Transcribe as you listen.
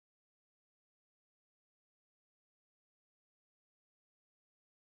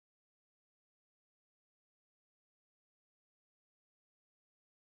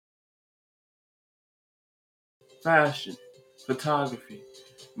fashion, photography,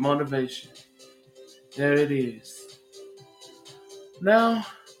 motivation. There it is. Now,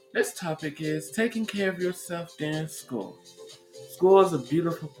 this topic is taking care of yourself during school. School is a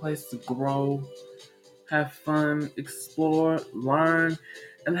beautiful place to grow, have fun, explore, learn,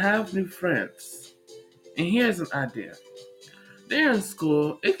 and have new friends. And here's an idea. During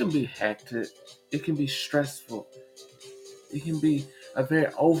school, it can be hectic, it can be stressful, it can be a very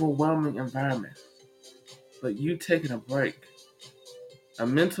overwhelming environment. But you taking a break, a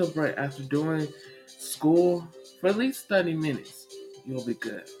mental break after doing school for at least 30 minutes, you'll be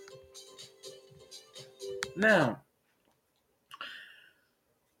good. Now,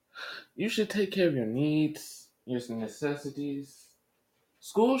 you should take care of your needs, your necessities.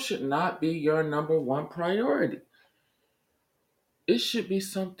 School should not be your number one priority. It should be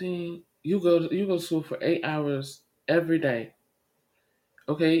something you go to school for 8 hours every day.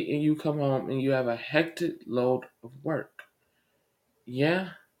 Okay, and you come home and you have a hectic load of work. Yeah,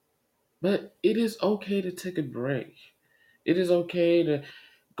 but it is okay to take a break. It is okay to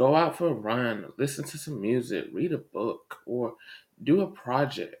go out for a run, listen to some music, read a book, or do a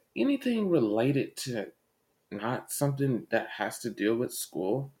project. Anything related to not something that has to deal with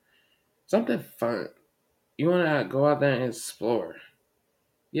school. Something fun. You want to go out there and explore.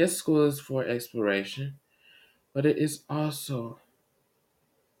 Yes, school is for exploration, but it is also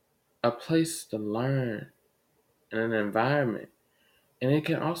a place to learn and an environment. And it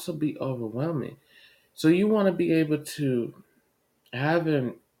can also be overwhelming. So you want to be able to have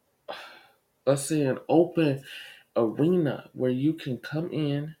let's say, an open arena where you can come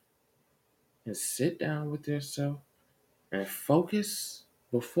in and sit down with yourself and focus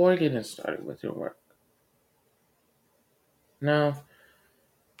before getting started with your work. Now,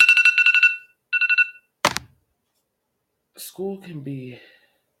 school can be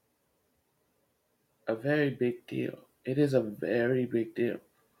a very big deal. It is a very big deal.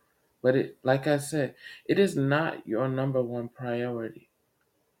 But like I said, it is not your number one priority.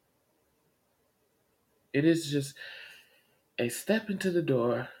 It is just a step into the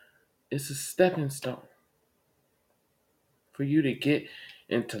door. It's a stepping stone for you to get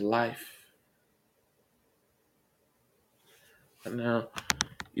into life. But now,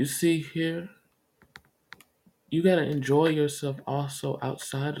 you see here, you got to enjoy yourself also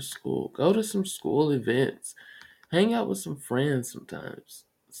outside of school. Go to some school events. Hang out with some friends sometimes.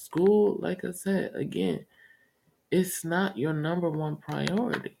 School, like I said, again, it's not your number one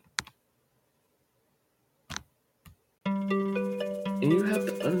priority. And you have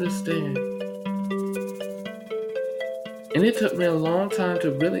to understand, and it took me a long time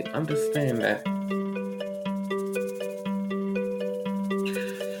to really understand that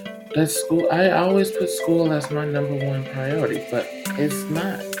school, I always put school as my number one priority, but it's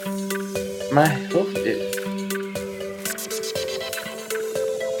not. My health is.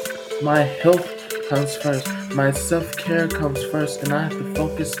 My health comes first. My self-care comes first, and I have to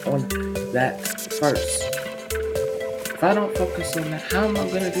focus on that first. If I don't focus on that, how am I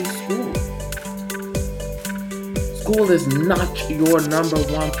going to do school? School is not your number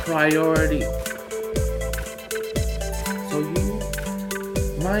one priority. So you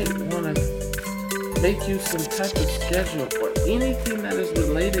might want to make you some type of schedule or anything that is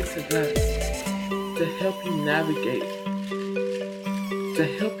related to that to help you navigate, to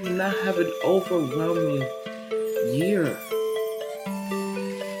help you not have an overwhelming year,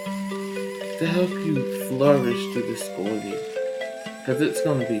 to help you flourish through the school year. Because it's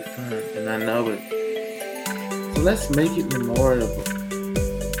going to be fun, and I know it. So let's make it memorable.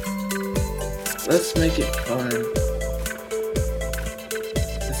 Let's make it fun.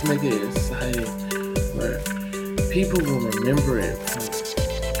 Let's make it exciting, where people will remember it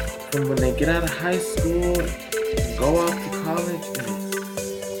from when they get out of high school, and go off to college,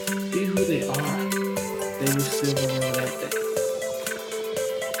 and be who they are. They will still remember that day.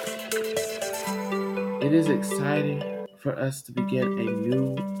 It is exciting for us to begin a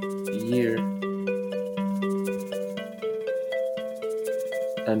new year.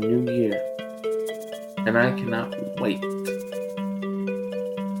 A new year. And I cannot wait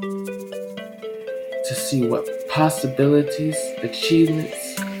to see what possibilities,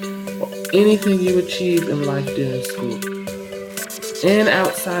 achievements, or anything you achieve in life during school and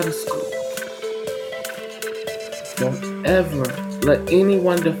outside of school. Don't ever let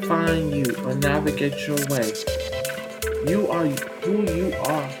anyone define you or navigate your way. You are who you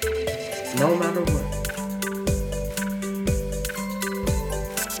are, no matter what.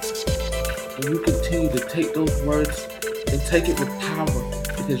 And you continue to take those words and take it with power,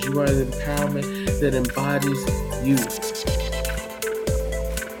 because you are the empowerment that embodies you.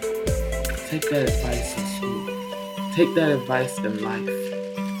 Take that advice in school. Take that advice in life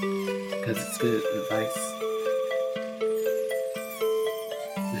because it's good advice.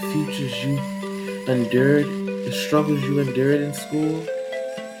 The futures you endured, the struggles you endured in school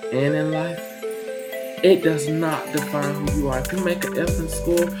and in life, it does not define who you are. If you make an F in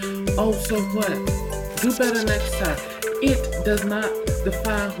school, oh, so what? Do better next time. It does not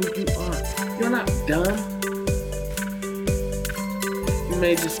define who you are. You're not dumb. You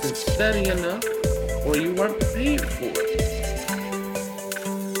may just been studying enough, or you weren't prepared for it.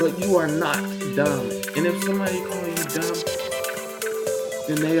 But you are not dumb. And if somebody calls you dumb,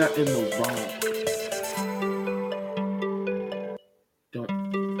 then they are in the wrong. Don't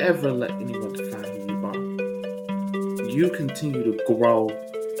ever let anyone define who you are. You continue to grow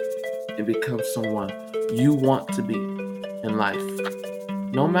and become someone you want to be in life.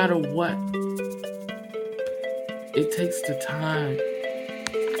 No matter what, it takes the time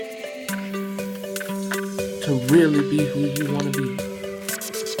to really be who you want to be.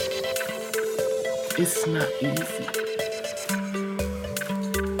 It's not easy.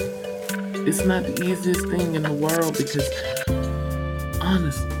 It's not the easiest thing in the world because,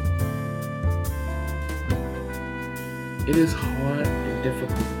 honestly, it is hard and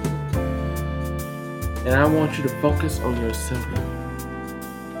difficult. And I want you to focus on yourself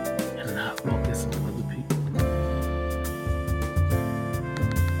and not focus on other people.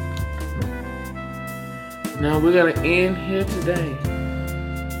 Now we're going to end here today.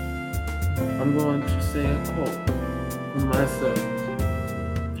 I'm going to say a quote from myself.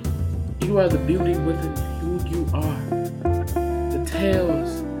 You are the beauty within who you are. The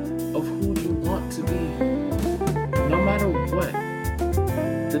tales of who you want to be. No matter what.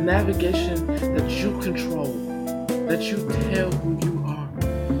 The navigation that you control. That you tell who you are.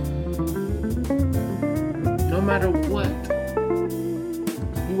 No matter what.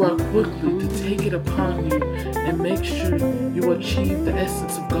 You are quickly to take it upon you and make sure you achieve the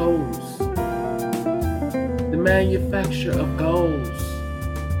essence of goals. The manufacture of goals.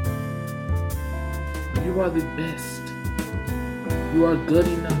 You are the best. You are good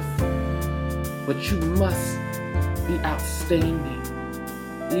enough. But you must be outstanding.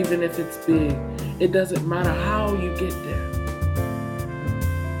 Even if it's big. It doesn't matter how you get there.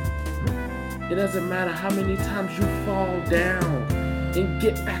 It doesn't matter how many times you fall down and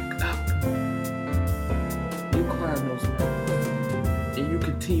get back up. You climb those mountains. And you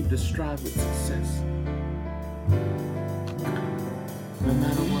continue to strive with success. No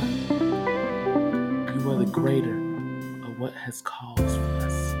matter what. You are the greater of what has caused for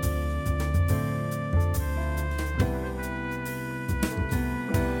us.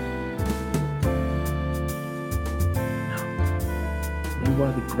 No, you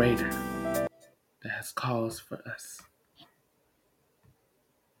are the greater that has caused for us.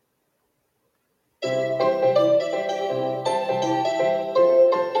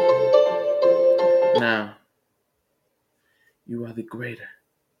 Now, you are the greater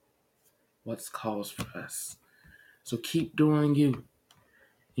what's caused for us. So keep doing you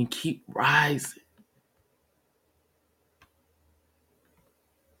and keep rising.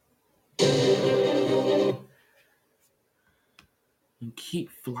 And keep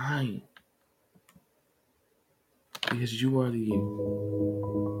flying. Because you are the you.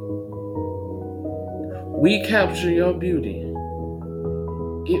 We capture your beauty.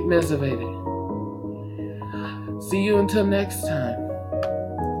 Get motivated. See you until next time.